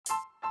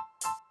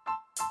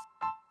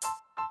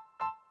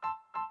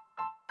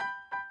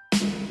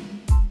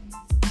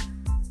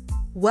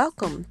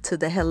Welcome to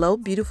the Hello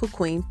Beautiful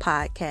Queen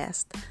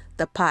podcast,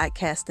 the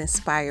podcast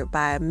inspired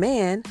by a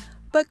man,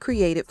 but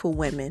created for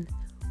women,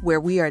 where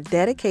we are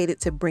dedicated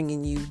to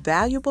bringing you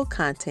valuable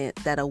content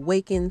that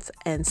awakens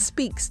and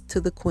speaks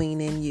to the queen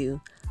in you.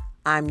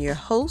 I'm your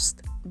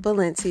host,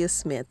 Valencia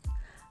Smith.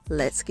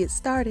 Let's get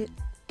started.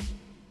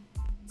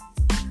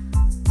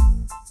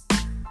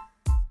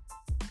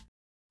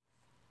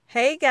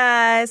 Hey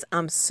guys,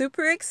 I'm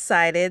super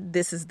excited.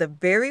 This is the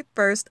very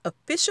first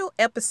official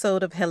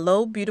episode of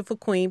Hello Beautiful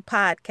Queen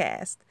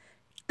podcast.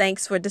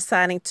 Thanks for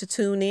deciding to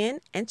tune in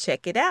and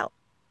check it out.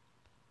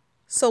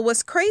 So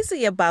what's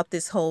crazy about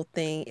this whole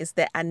thing is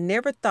that I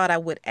never thought I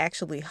would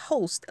actually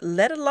host,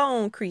 let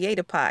alone create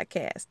a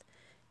podcast.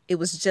 It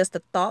was just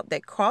a thought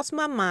that crossed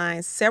my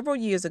mind several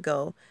years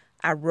ago.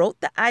 I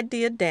wrote the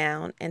idea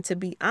down, and to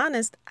be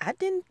honest, I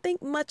didn't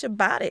think much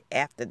about it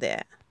after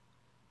that.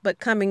 But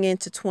coming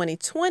into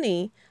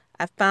 2020,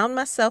 I found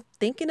myself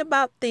thinking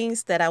about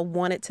things that I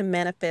wanted to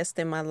manifest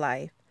in my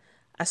life.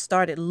 I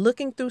started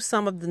looking through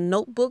some of the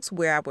notebooks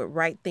where I would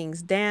write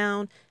things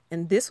down,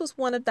 and this was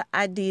one of the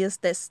ideas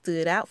that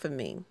stood out for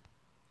me.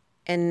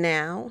 And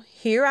now,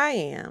 here I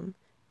am,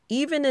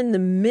 even in the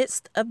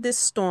midst of this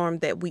storm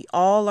that we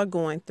all are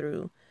going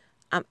through.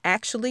 I'm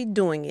actually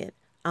doing it.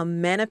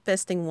 I'm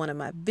manifesting one of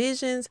my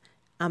visions.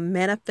 I'm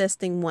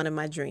manifesting one of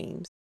my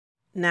dreams.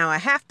 Now, I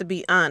have to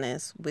be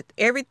honest, with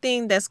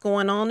everything that's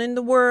going on in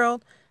the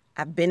world,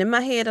 I've been in my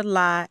head a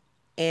lot,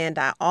 and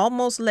I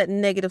almost let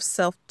negative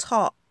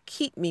self-talk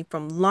keep me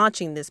from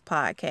launching this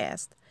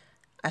podcast.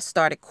 I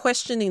started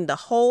questioning the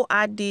whole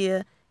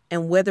idea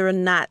and whether or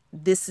not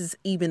this is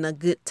even a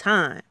good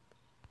time.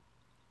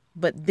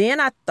 But then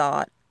I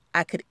thought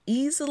I could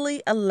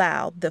easily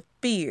allow the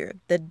fear,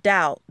 the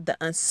doubt, the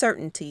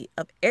uncertainty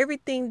of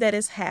everything that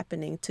is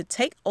happening to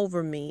take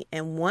over me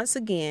and once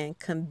again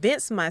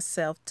convince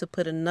myself to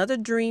put another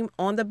dream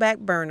on the back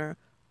burner,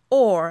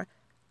 or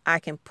I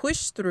can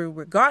push through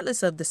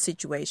regardless of the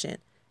situation,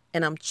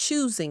 and I'm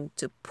choosing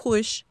to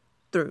push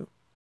through.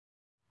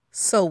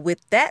 So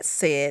with that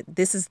said,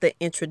 this is the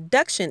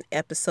introduction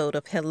episode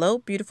of Hello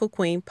Beautiful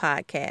Queen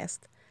podcast.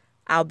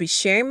 I'll be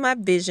sharing my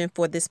vision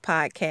for this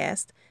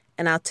podcast,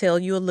 and I'll tell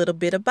you a little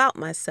bit about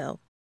myself.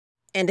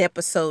 And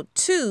episode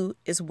 2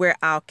 is where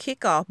I'll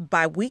kick off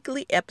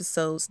bi-weekly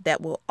episodes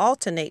that will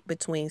alternate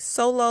between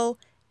solo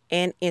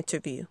and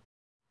interview.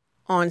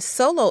 On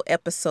solo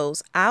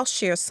episodes, I'll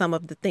share some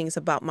of the things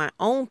about my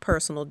own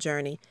personal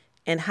journey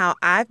and how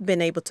I've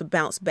been able to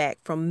bounce back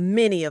from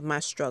many of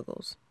my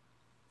struggles.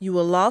 You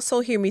will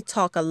also hear me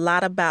talk a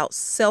lot about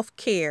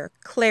self-care,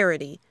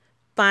 clarity,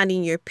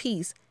 finding your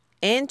peace,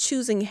 and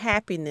choosing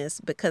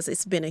happiness because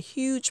it's been a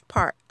huge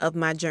part of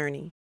my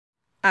journey.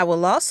 I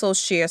will also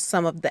share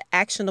some of the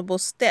actionable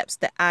steps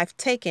that I've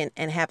taken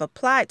and have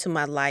applied to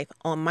my life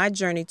on my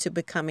journey to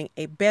becoming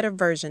a better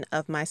version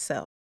of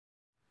myself.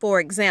 For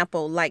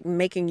example, like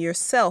making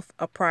yourself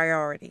a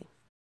priority.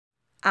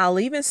 I'll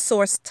even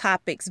source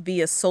topics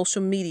via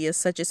social media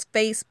such as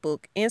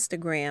Facebook,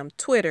 Instagram,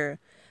 Twitter.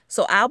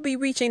 So I'll be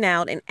reaching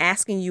out and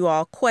asking you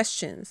all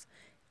questions.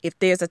 If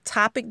there's a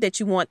topic that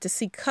you want to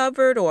see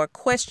covered or a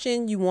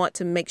question you want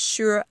to make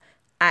sure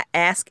I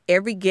ask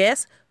every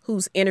guest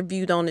who's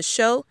interviewed on the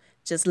show,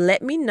 just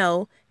let me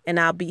know and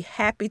I'll be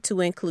happy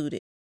to include it.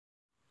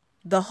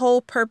 The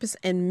whole purpose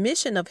and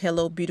mission of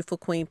Hello Beautiful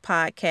Queen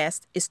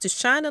podcast is to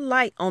shine a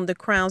light on the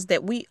crowns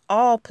that we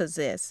all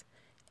possess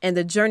and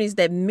the journeys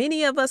that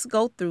many of us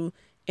go through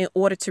in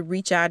order to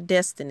reach our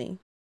destiny.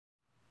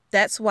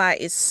 That's why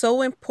it's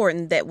so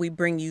important that we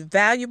bring you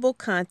valuable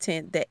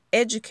content that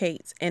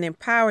educates and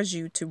empowers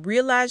you to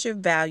realize your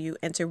value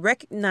and to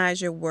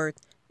recognize your worth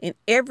in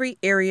every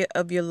area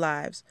of your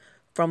lives,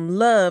 from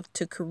love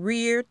to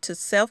career to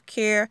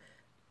self-care,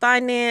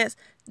 finance,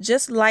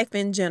 just life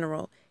in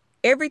general,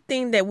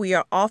 everything that we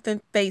are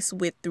often faced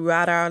with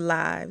throughout our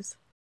lives.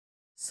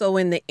 So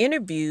in the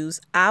interviews,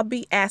 I'll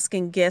be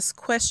asking guests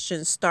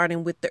questions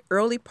starting with the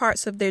early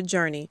parts of their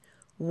journey,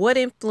 what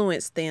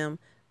influenced them,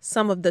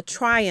 some of the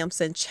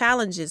triumphs and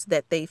challenges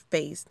that they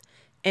faced,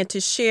 and to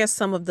share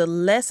some of the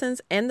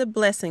lessons and the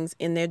blessings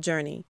in their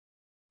journey.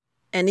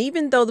 And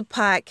even though the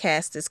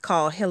podcast is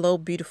called Hello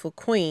Beautiful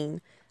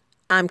Queen,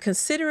 I'm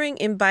considering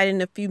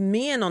inviting a few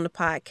men on the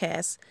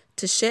podcast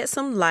to shed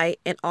some light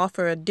and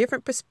offer a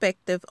different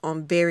perspective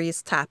on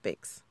various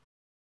topics.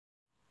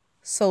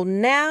 So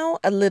now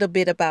a little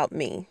bit about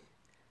me.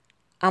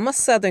 I'm a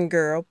Southern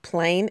girl,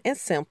 plain and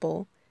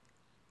simple.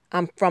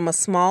 I'm from a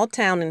small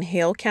town in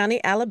Hale County,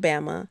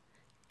 Alabama,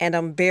 and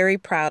I'm very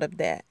proud of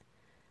that.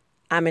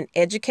 I'm an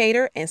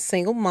educator and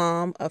single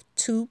mom of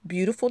 2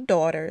 beautiful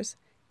daughters,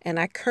 and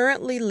I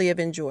currently live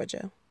in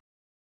Georgia.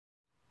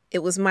 It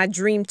was my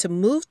dream to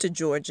move to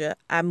Georgia.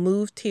 I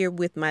moved here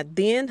with my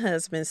then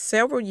husband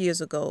several years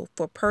ago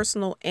for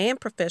personal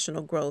and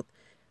professional growth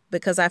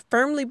because I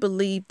firmly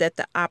believed that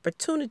the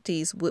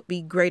opportunities would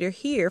be greater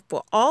here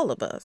for all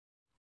of us.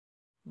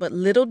 But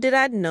little did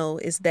I know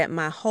is that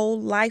my whole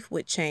life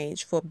would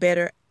change for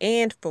better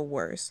and for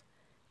worse.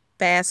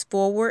 Fast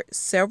forward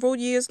several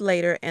years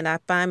later, and I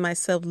find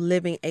myself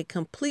living a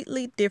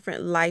completely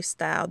different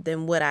lifestyle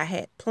than what I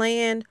had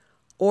planned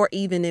or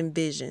even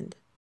envisioned.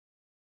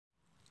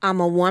 I'm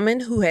a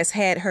woman who has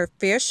had her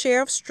fair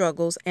share of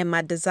struggles, and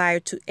my desire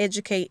to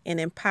educate and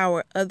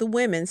empower other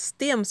women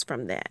stems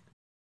from that.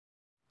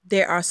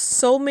 There are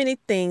so many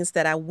things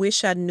that I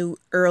wish I knew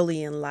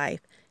early in life,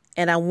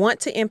 and I want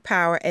to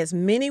empower as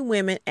many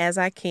women as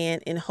I can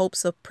in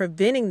hopes of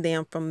preventing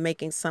them from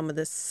making some of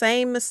the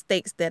same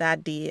mistakes that I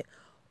did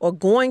or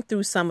going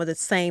through some of the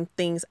same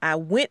things I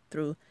went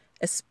through,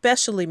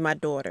 especially my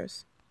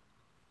daughters.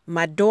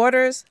 My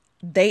daughters,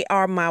 they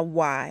are my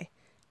why,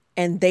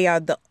 and they are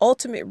the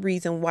ultimate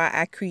reason why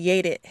I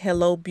created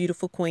Hello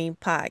Beautiful Queen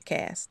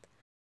podcast.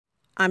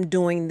 I'm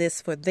doing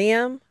this for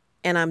them,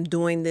 and I'm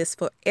doing this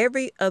for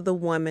every other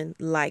woman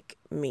like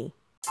me.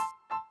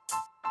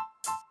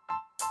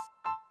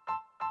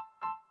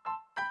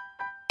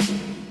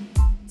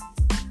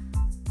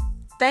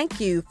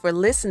 Thank you for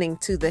listening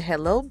to the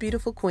Hello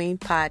Beautiful Queen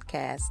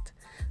podcast.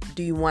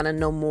 Do you want to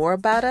know more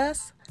about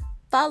us?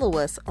 Follow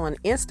us on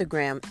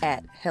Instagram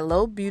at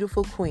Hello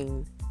Beautiful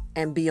Queen,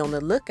 and be on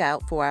the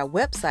lookout for our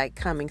website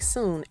coming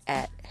soon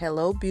at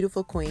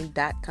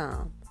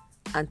hellobeautifulqueen.com.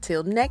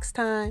 Until next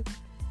time.